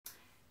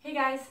Hey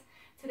guys,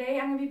 today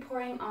I'm going to be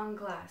pouring on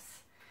glass.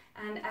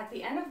 And at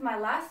the end of my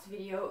last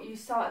video, you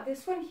saw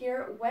this one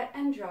here, wet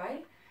and dry.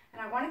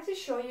 And I wanted to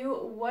show you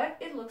what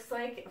it looks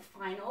like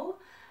final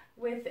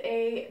with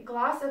a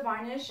gloss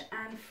varnish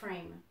and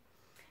frame.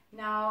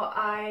 Now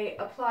I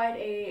applied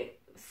a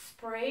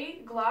spray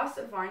gloss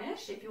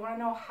varnish. If you want to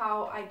know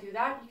how I do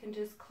that, you can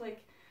just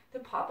click the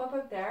pop-up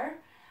up there.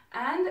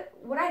 And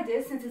what I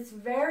did, since it's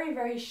very,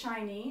 very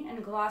shiny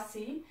and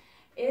glossy,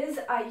 is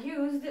I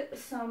used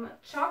some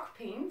chalk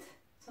paint,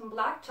 some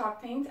black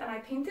chalk paint, and I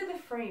painted the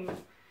frame.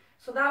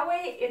 So that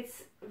way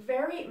it's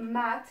very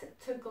matte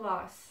to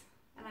gloss,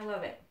 and I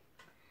love it.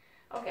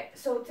 Okay,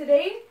 so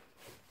today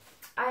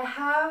I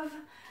have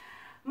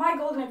my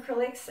golden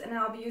acrylics and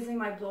I'll be using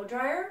my blow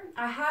dryer.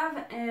 I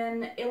have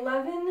an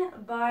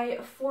 11 by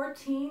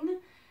 14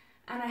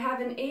 and I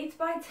have an 8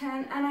 by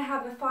 10 and I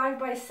have a 5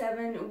 by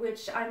 7,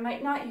 which I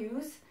might not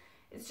use.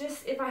 It's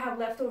just if I have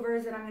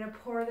leftovers and I'm going to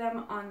pour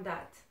them on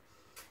that.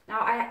 Now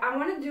I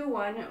want to do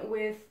one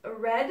with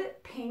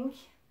red, pink,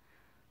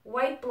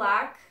 white,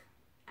 black,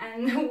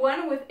 and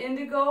one with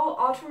indigo,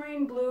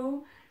 ultramarine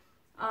blue,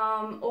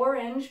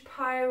 orange,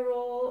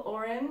 pyrrole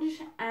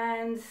orange,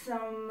 and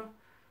some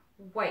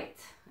white.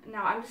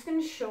 Now I'm just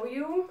going to show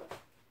you.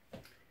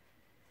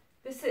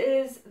 This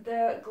is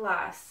the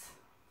glass.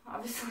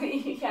 Obviously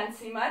you can't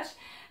see much.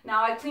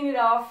 Now I cleaned it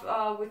off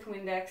with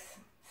Windex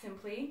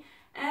simply,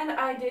 and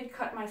I did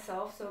cut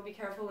myself, so be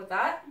careful with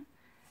that.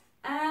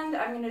 And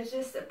I'm going to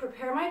just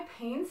prepare my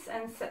paints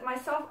and set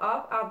myself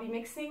up. I'll be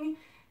mixing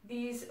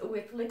these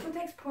with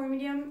Liquitex Pour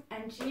Medium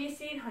and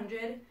GAC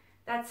 800.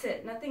 That's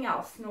it, nothing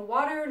else. No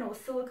water, no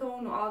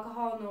silicone, no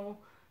alcohol,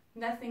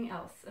 nothing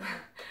else.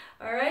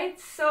 Alright,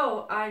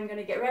 so I'm going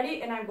to get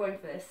ready and I'm going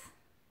for this.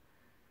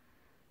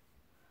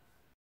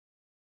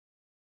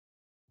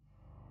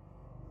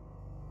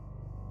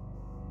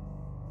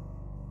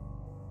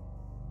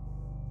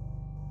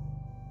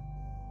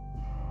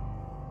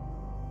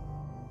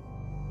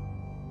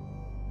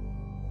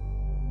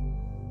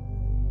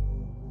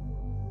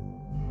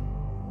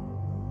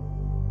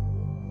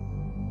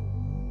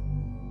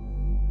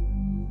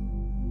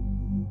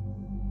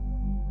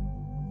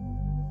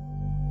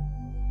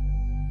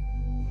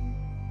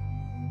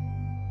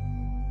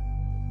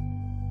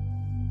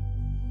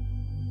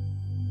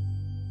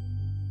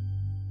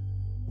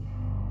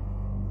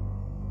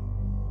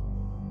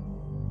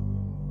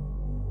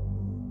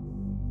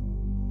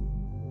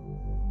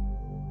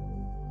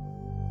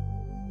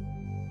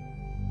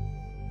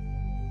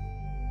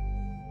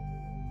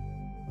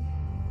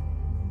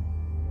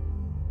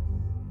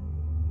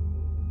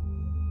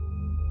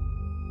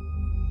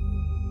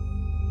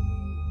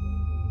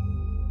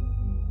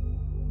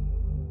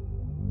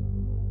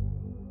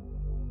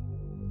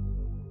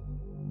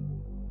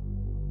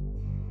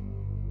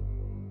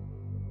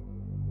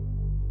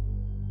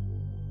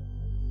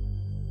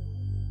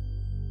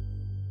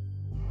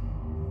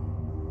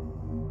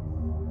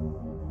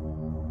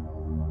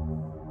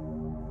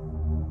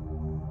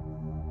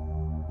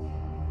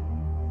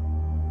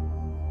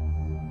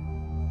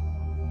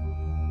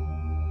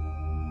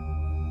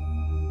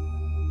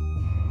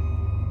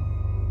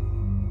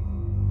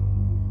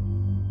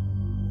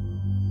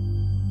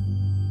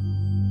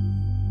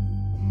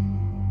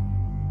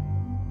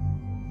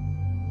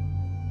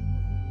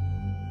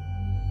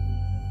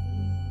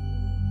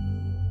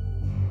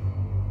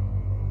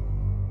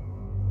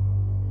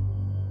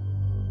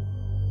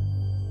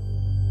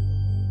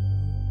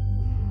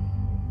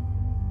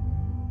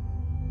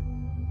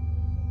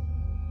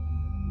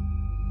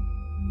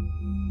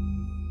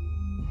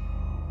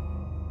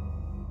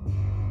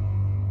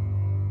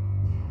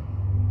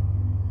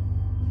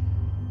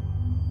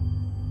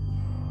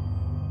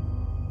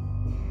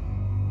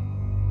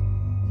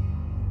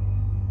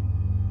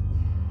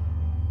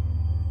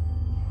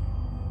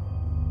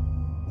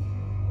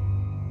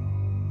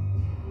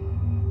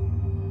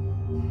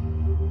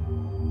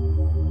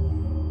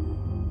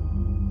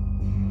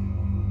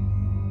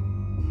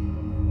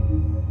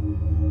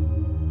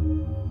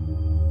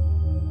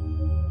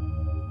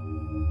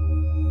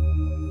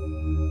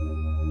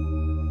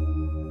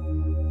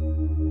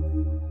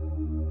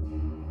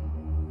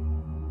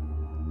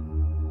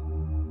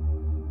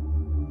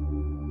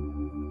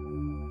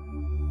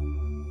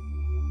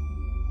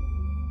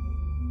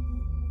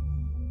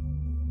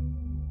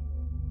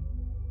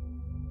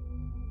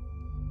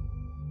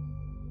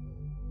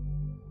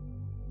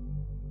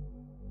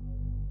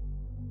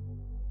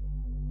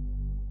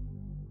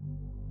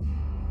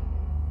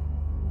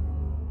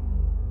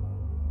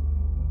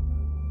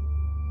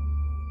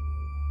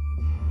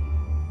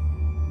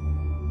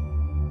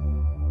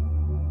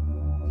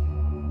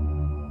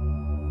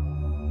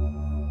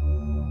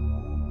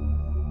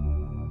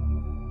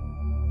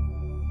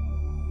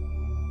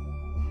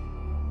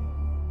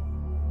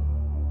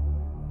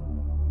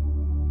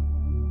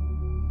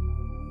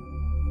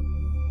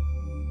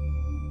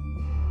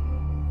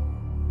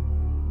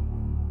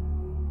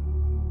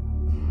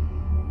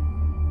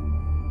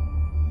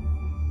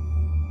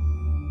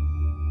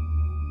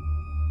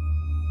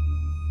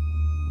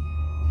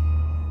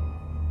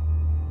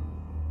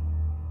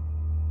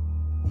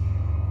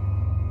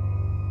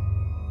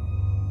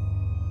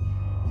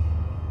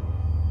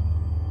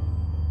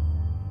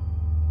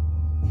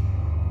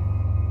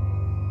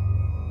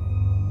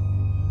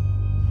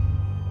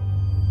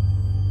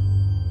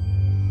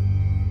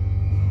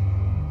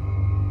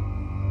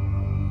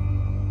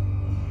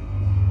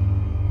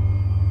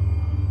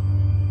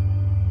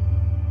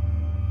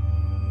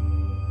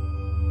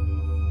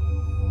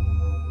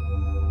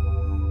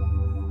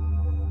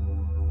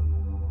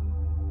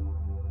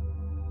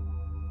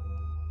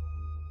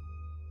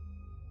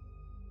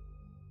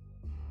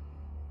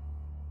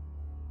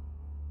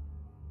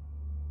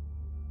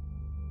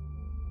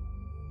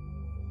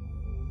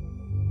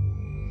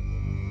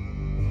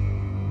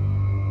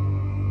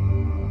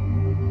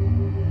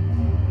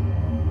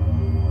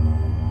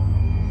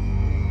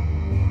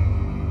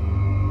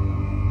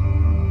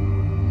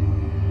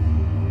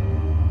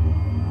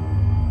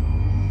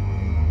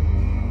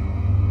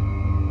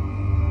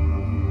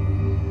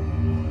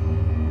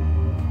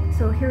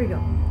 so here we go.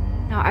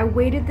 Now I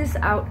waited this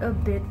out a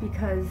bit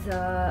because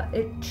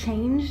it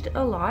changed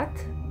a lot.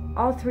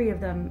 All three of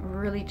them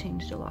really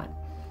changed a lot.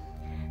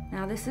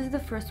 Now this is the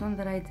first one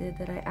that I did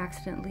that I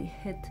accidentally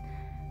hit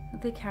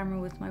the camera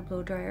with my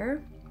blow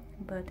dryer,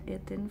 but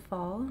it didn't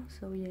fall,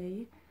 so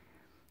yay.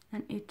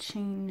 And it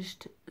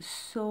changed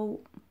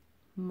so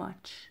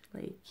much,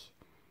 like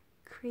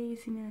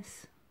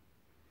craziness.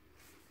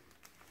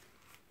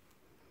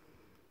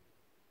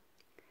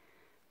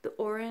 The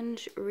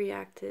orange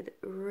reacted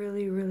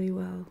really, really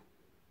well.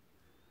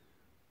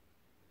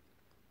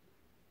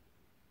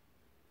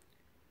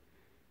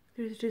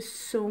 There's just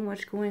so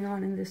much going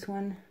on in this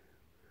one.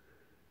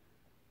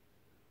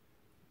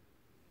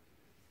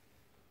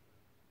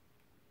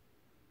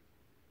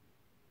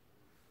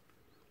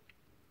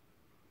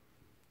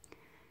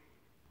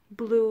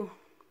 Blue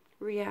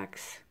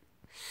reacts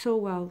so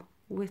well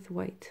with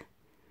white.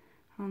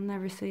 I'll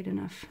never say it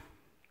enough.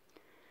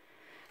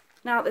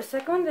 Now the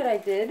second one that I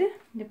did,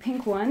 the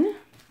pink one,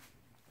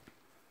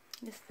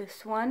 is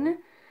this one.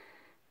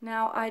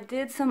 Now I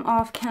did some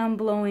off-cam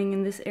blowing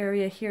in this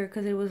area here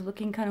because it was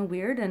looking kind of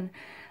weird, and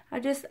I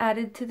just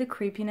added to the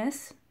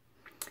creepiness.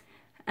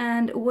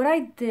 And what I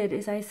did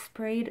is I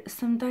sprayed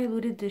some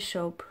diluted dish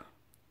soap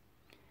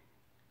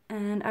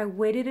and I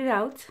waited it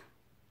out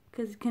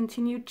because it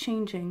continued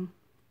changing.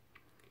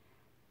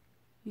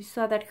 You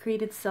saw that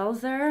created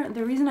cells there.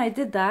 The reason I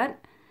did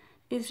that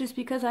is just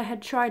because I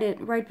had tried it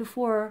right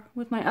before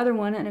with my other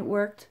one and it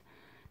worked,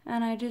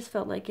 and I just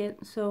felt like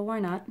it, so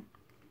why not?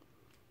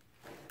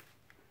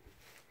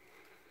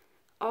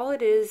 All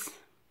it is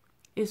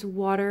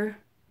water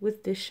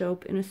with dish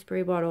soap in a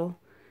spray bottle,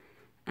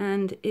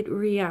 and it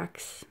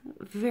reacts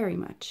very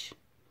much,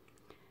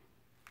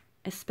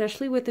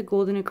 especially with the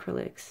golden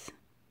acrylics,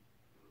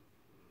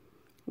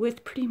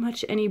 with pretty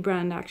much any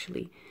brand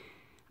actually.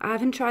 I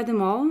haven't tried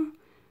them all,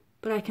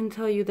 but I can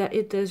tell you that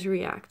it does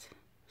react,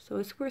 so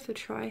it's worth a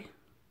try.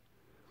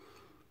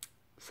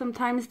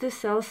 Sometimes the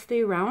cells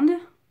stay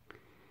round,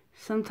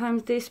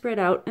 sometimes they spread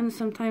out, and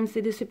sometimes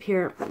they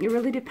disappear. It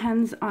really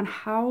depends on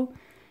how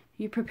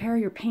you prepare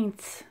your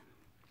paints.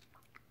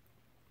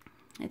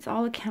 It's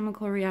all a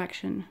chemical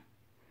reaction.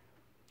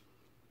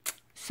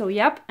 So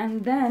yep,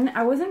 and then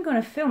I wasn't going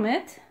to film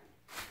it,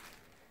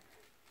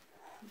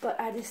 but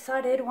I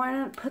decided why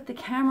not put the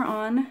camera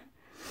on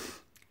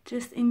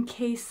just in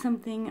case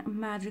something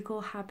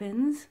magical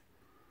happens.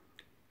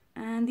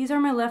 And these are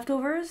my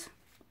leftovers.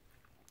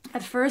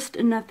 At first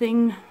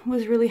nothing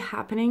was really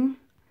happening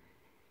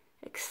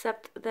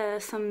except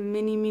some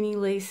mini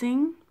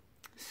lacing.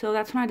 So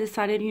that's when I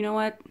decided, you know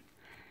what?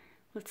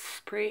 Let's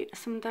spray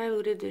some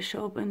diluted dish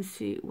soap and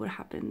see what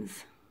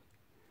happens.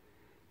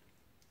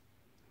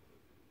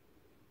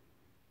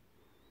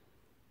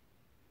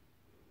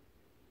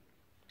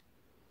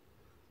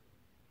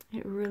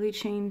 It really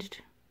changed.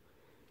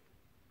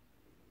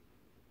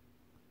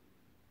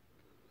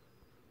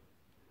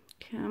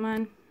 Come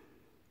on.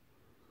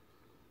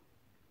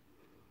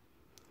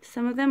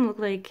 Some of them look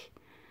like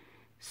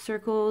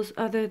circles,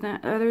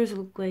 others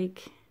look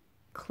like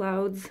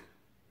clouds.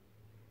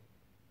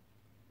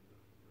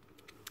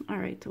 All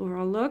right,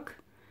 overall look.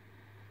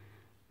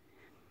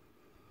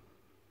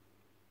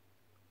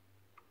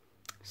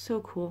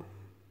 So cool.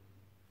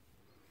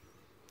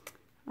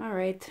 All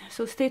right,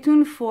 so stay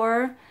tuned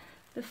for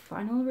the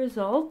final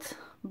result.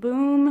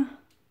 Boom,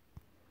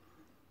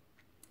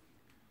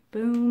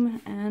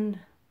 boom, and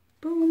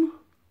boom.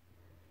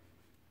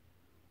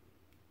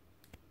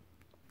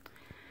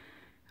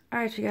 All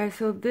right, you guys,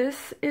 so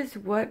this is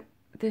what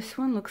this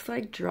one looks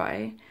like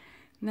dry.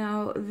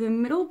 Now, the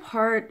middle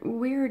part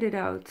weirded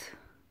out,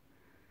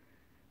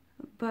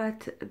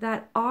 but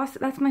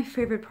that's my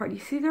favorite part. You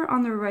see there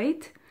on the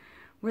right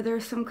where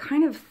there's some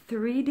kind of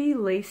 3D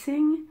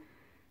lacing?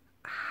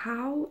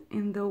 How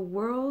in the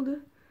world?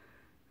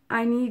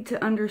 I need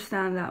to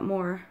understand that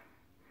more.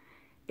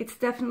 It's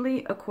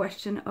definitely a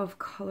question of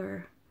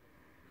color.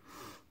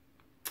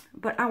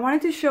 But I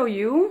wanted to show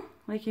you,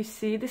 like you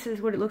see, this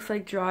is what it looks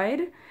like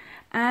dried.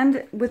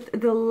 And with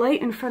the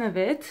light in front of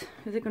it,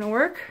 is it gonna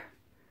work?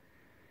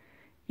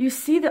 You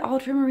see the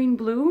ultramarine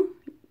blue?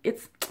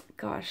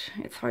 Gosh,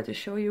 it's hard to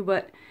show you,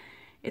 but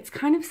it's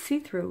kind of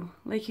see-through.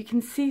 Like you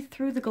can see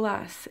through the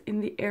glass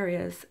in the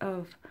areas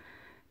of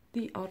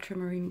the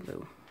ultramarine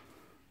blue.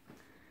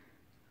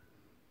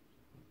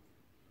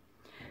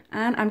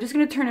 And I'm just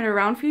gonna turn it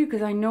around for you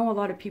because I know a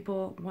lot of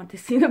people want to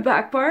see the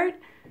back part.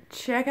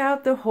 Check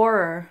out the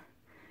horror.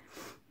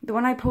 The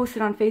one I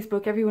posted on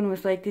Facebook, everyone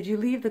was like, did you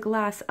leave the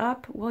glass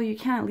up? Well, you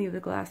can't leave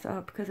the glass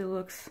up because it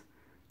looks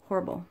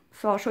horrible.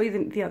 So I'll show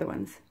you the other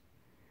ones.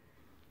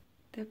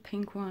 The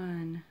pink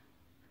one.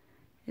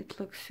 It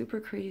looks super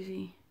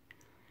crazy.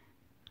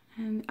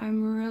 And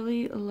I'm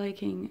really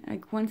liking,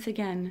 like, once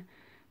again,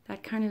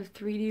 that kind of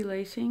 3D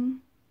lacing.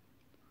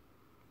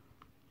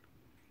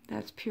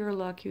 That's pure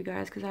luck, you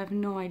guys, because I have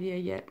no idea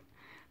yet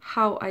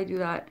how I do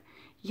that.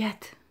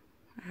 Yet,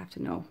 I have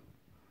to know.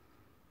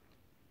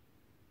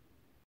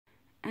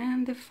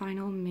 And the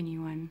final mini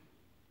one.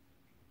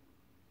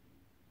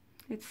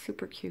 It's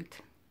super cute.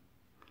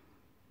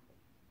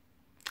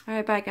 All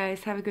right, bye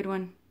guys. Have a good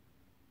one.